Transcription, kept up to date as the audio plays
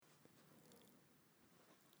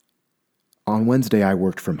On Wednesday, I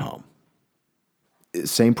worked from home.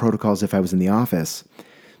 Same protocol as if I was in the office,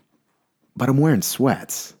 but I'm wearing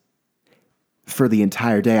sweats. For the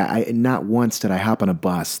entire day, not once did I hop on a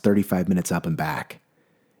bus 35 minutes up and back.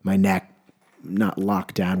 My neck not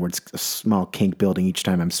locked downwards, a small kink building each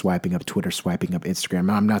time I'm swiping up Twitter, swiping up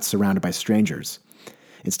Instagram. I'm not surrounded by strangers.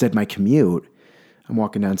 Instead, my commute, I'm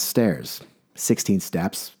walking downstairs, 16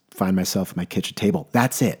 steps, find myself at my kitchen table.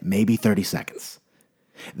 That's it, maybe 30 seconds.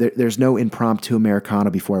 There's no impromptu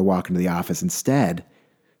Americano before I walk into the office. Instead,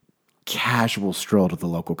 casual stroll to the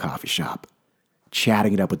local coffee shop,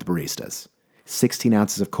 chatting it up with the baristas. 16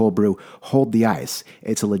 ounces of cold brew, hold the ice.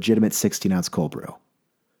 It's a legitimate 16-ounce cold brew.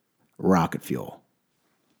 Rocket fuel.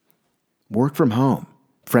 Work from home.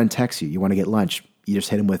 Friend texts you, you want to get lunch. You just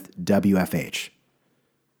hit him with WFH.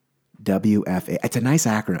 WFH. It's a nice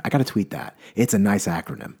acronym. I got to tweet that. It's a nice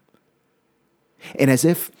acronym. And as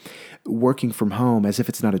if working from home, as if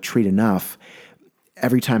it's not a treat enough,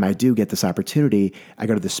 every time I do get this opportunity, I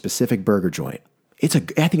go to this specific burger joint. I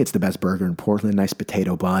think it's the best burger in Portland. Nice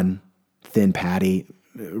potato bun, thin patty,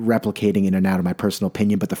 replicating in and out of my personal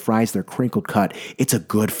opinion, but the fries, they're crinkled cut. It's a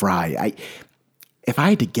good fry. If I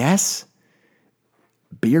had to guess,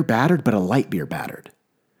 beer battered, but a light beer battered.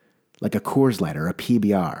 Like a Coors Light or a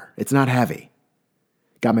PBR. It's not heavy.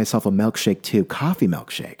 Got myself a milkshake too, coffee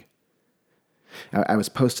milkshake. I was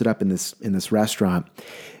posted up in this restaurant,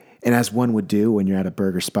 and as one would do when you're at a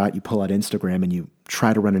burger spot, you pull out Instagram and you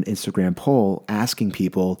try to run an Instagram poll asking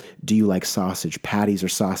people, do you like sausage patties or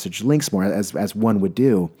sausage links more, as one would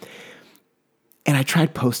do. And I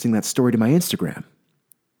tried posting that story to my Instagram,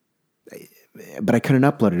 but I couldn't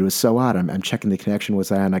upload it. It was so odd. I'm checking the connection.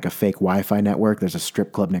 Was I on like a fake Wi-Fi network? There's a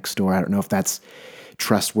strip club next door. I don't know if that's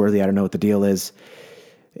trustworthy. I don't know what the deal is.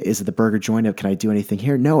 Is it the burger joint? Can I do anything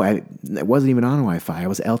here? No, I wasn't even on Wi-Fi. I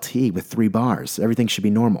was LTE with 3 bars. Everything should be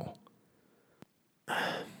normal.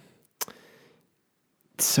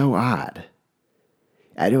 It's so odd.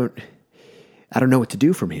 I don't know what to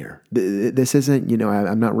do from here. This isn't,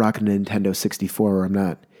 I'm not rocking a Nintendo 64, or I'm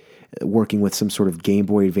not working with some sort of Game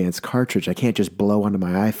Boy Advance cartridge. I can't just blow onto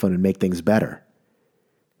my iPhone and make things better.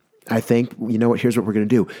 I think, here's what we're going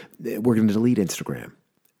to do. We're going to delete Instagram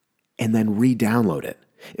and then re-download it.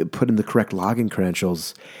 Put in the correct login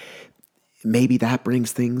credentials. Maybe that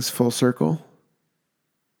brings things full circle.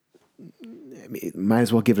 Might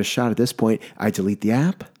as well give it a shot at this point. I delete the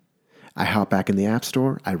app. I hop back in the App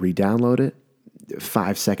Store. I re-download it.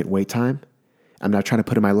 5-second wait time. I'm not trying to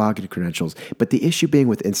put in my login credentials. But the issue being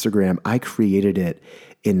with Instagram, I created it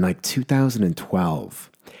in like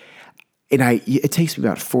 2012. And it takes me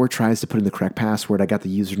about 4 tries to put in the correct password. I got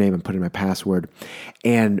the username and put in my password.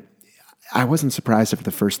 And I wasn't surprised after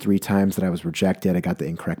the first 3 times that I was rejected. I got the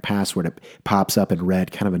incorrect password. It pops up in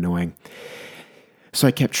red, kind of annoying. So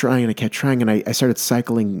I kept trying and I started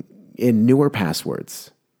cycling in newer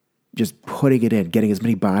passwords, just putting it in, getting as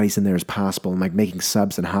many bodies in there as possible, and like making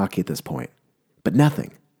subs in hockey at this point. But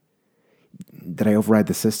nothing. Did I override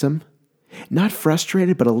the system? Not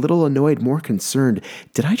frustrated, but a little annoyed, more concerned.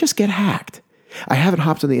 Did I just get hacked? I haven't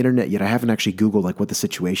hopped on the internet yet. I haven't actually Googled what the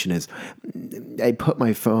situation is. I put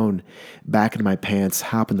my phone back into my pants,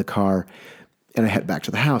 hop in the car, and I head back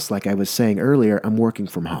to the house. Like I was saying earlier, I'm working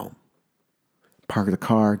from home. Park the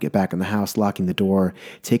car, get back in the house, locking the door,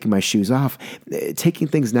 taking my shoes off, taking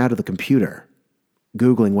things now to the computer,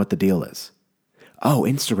 Googling what the deal is. Oh,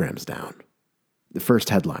 Instagram's down. The first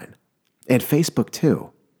headline. And Facebook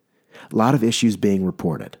too. A lot of issues being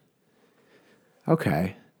reported.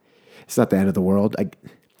 Okay. It's not the end of the world.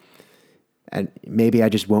 And maybe I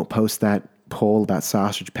just won't post that poll about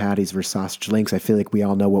sausage patties versus sausage links. I feel like we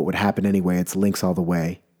all know what would happen anyway. It's links all the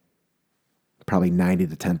way. Probably 90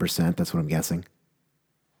 to 10%. That's what I'm guessing.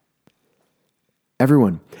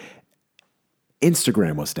 Everyone,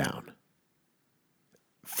 Instagram was down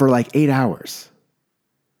for like 8 hours.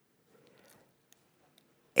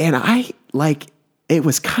 And it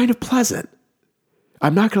was kind of pleasant.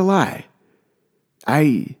 I'm not going to lie.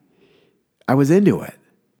 I was into it.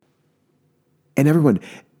 And everyone,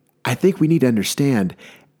 I think we need to understand,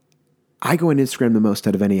 I go on Instagram the most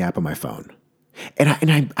out of any app on my phone.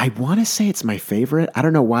 And I want to say it's my favorite. I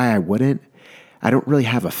don't know why I wouldn't. I don't really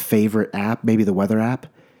have a favorite app, maybe the weather app.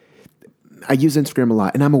 I use Instagram a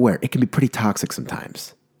lot, and I'm aware it can be pretty toxic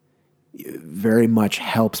sometimes. It very much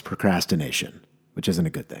helps procrastination, which isn't a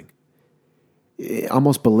good thing.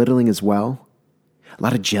 Almost belittling as well. A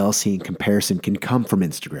lot of jealousy and comparison can come from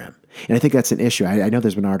Instagram. And I think that's an issue. I know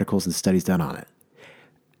there's been articles and studies done on it.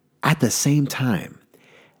 At the same time,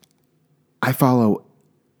 I follow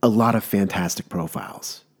a lot of fantastic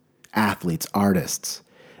profiles. Athletes, artists,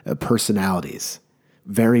 personalities,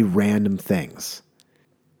 very random things.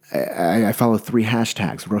 I follow 3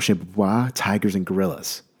 hashtags, Roche Bobois, tigers, and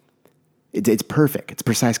gorillas. It's perfect. It's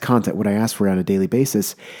precise content, what I ask for on a daily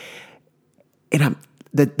basis. And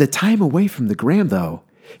the time away from the gram, though,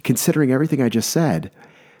 considering everything I just said,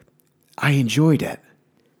 I enjoyed it.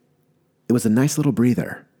 It was a nice little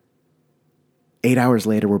breather. 8 hours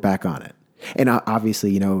later, we're back on it. And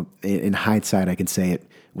obviously, in hindsight, I can say it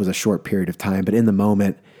was a short period of time, but in the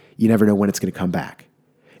moment, you never know when it's going to come back.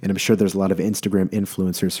 And I'm sure there's a lot of Instagram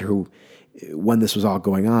influencers who, when this was all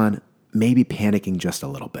going on, maybe panicking just a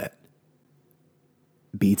little bit.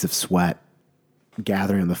 Beads of sweat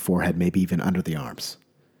gathering on the forehead, maybe even under the arms.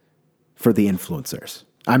 For the influencers.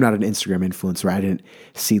 I'm not an Instagram influencer. I didn't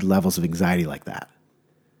see levels of anxiety like that.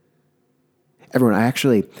 Everyone, I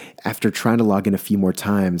actually, after trying to log in a few more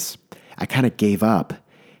times, I kind of gave up,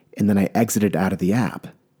 and then I exited out of the app.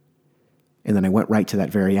 And then I went right to that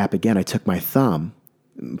very app again. I took my thumb,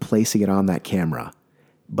 placing it on that camera,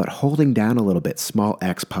 but holding down a little bit, small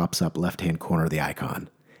X pops up left-hand corner of the icon.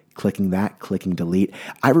 Clicking that, clicking delete.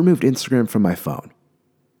 I removed Instagram from my phone.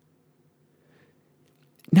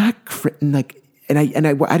 I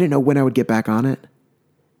didn't know when I would get back on it.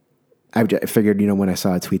 I figured, when I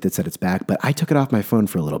saw a tweet that said it's back, but I took it off my phone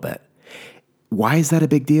for a little bit. Why is that a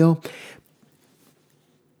big deal?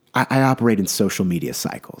 I operate in social media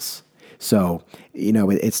cycles. So,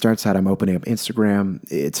 it starts out, I'm opening up Instagram.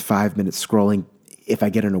 It's 5 minutes scrolling. If I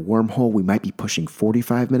get in a wormhole, we might be pushing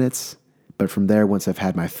 45 minutes. But from there, once I've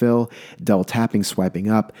had my fill, double tapping, swiping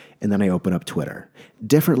up, and then I open up Twitter.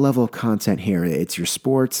 Different level of content here. It's your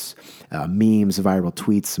sports, memes, viral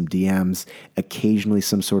tweets, some DMs, occasionally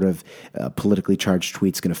some sort of politically charged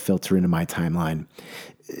tweets going to filter into my timeline.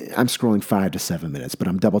 I'm scrolling 5 to 7 minutes, but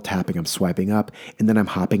I'm double tapping, I'm swiping up, and then I'm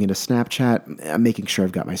hopping into Snapchat. I'm making sure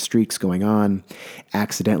I've got my streaks going on.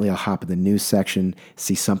 Accidentally, I'll hop in the news section,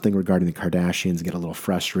 see something regarding the Kardashians, get a little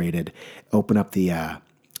frustrated, open up the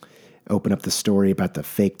story about the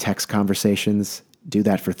fake text conversations, do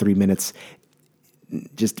that for 3 minutes,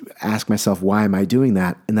 just ask myself, why am I doing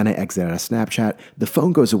that? And then I exit out of Snapchat. The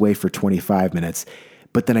phone goes away for 25 minutes,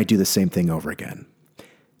 but then I do the same thing over again.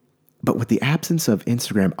 But with the absence of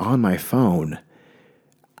Instagram on my phone,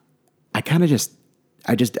 I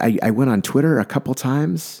went on Twitter a couple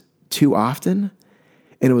times too often,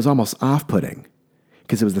 and it was almost off-putting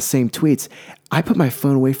because it was the same tweets. I put my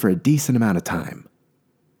phone away for a decent amount of time.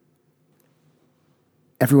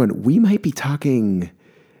 Everyone, we might be talking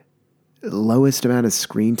lowest amount of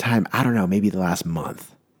screen time, I don't know, maybe the last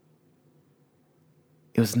month.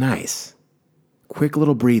 It was nice. Quick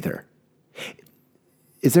little breather.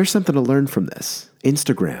 Is there something to learn from this?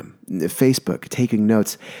 Instagram, Facebook, taking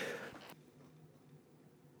notes.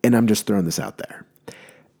 And I'm just throwing this out there.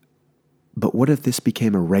 But what if this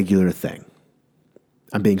became a regular thing?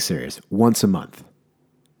 I'm being serious. Once a month.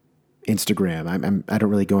 Instagram. I don't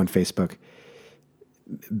really go on Facebook.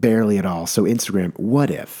 Barely at all. So Instagram,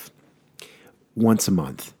 what if once a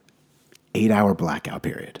month, 8-hour blackout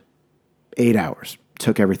period, 8 hours,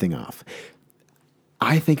 took everything off.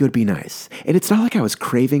 I think it would be nice. And it's not like I was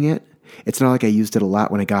craving it. It's not like I used it a lot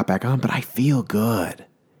when I got back on, but I feel good.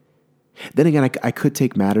 Then again, I could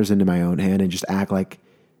take matters into my own hand and just act like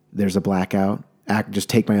there's a blackout, just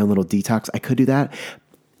take my own little detox. I could do that.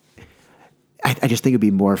 I just think it'd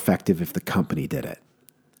be more effective if the company did it.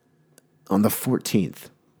 On the 14th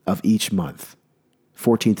of each month,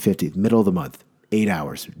 14th, 15th, middle of the month, 8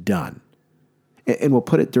 hours, done. And we'll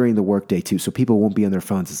put it during the workday too, so people won't be on their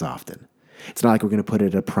phones as often. It's not like we're going to put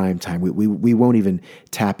it at a prime time. We won't even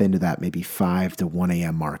tap into that maybe 5 to 1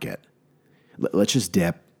 a.m. market. Let's just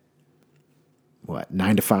dip,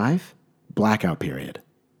 9 to 5? Blackout period.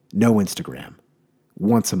 No Instagram.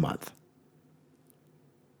 Once a month.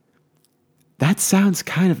 That sounds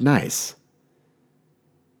kind of nice.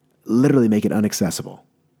 Literally make it inaccessible.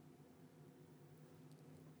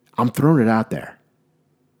 I'm throwing it out there.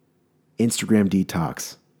 Instagram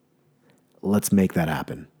detox. Let's make that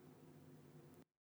happen.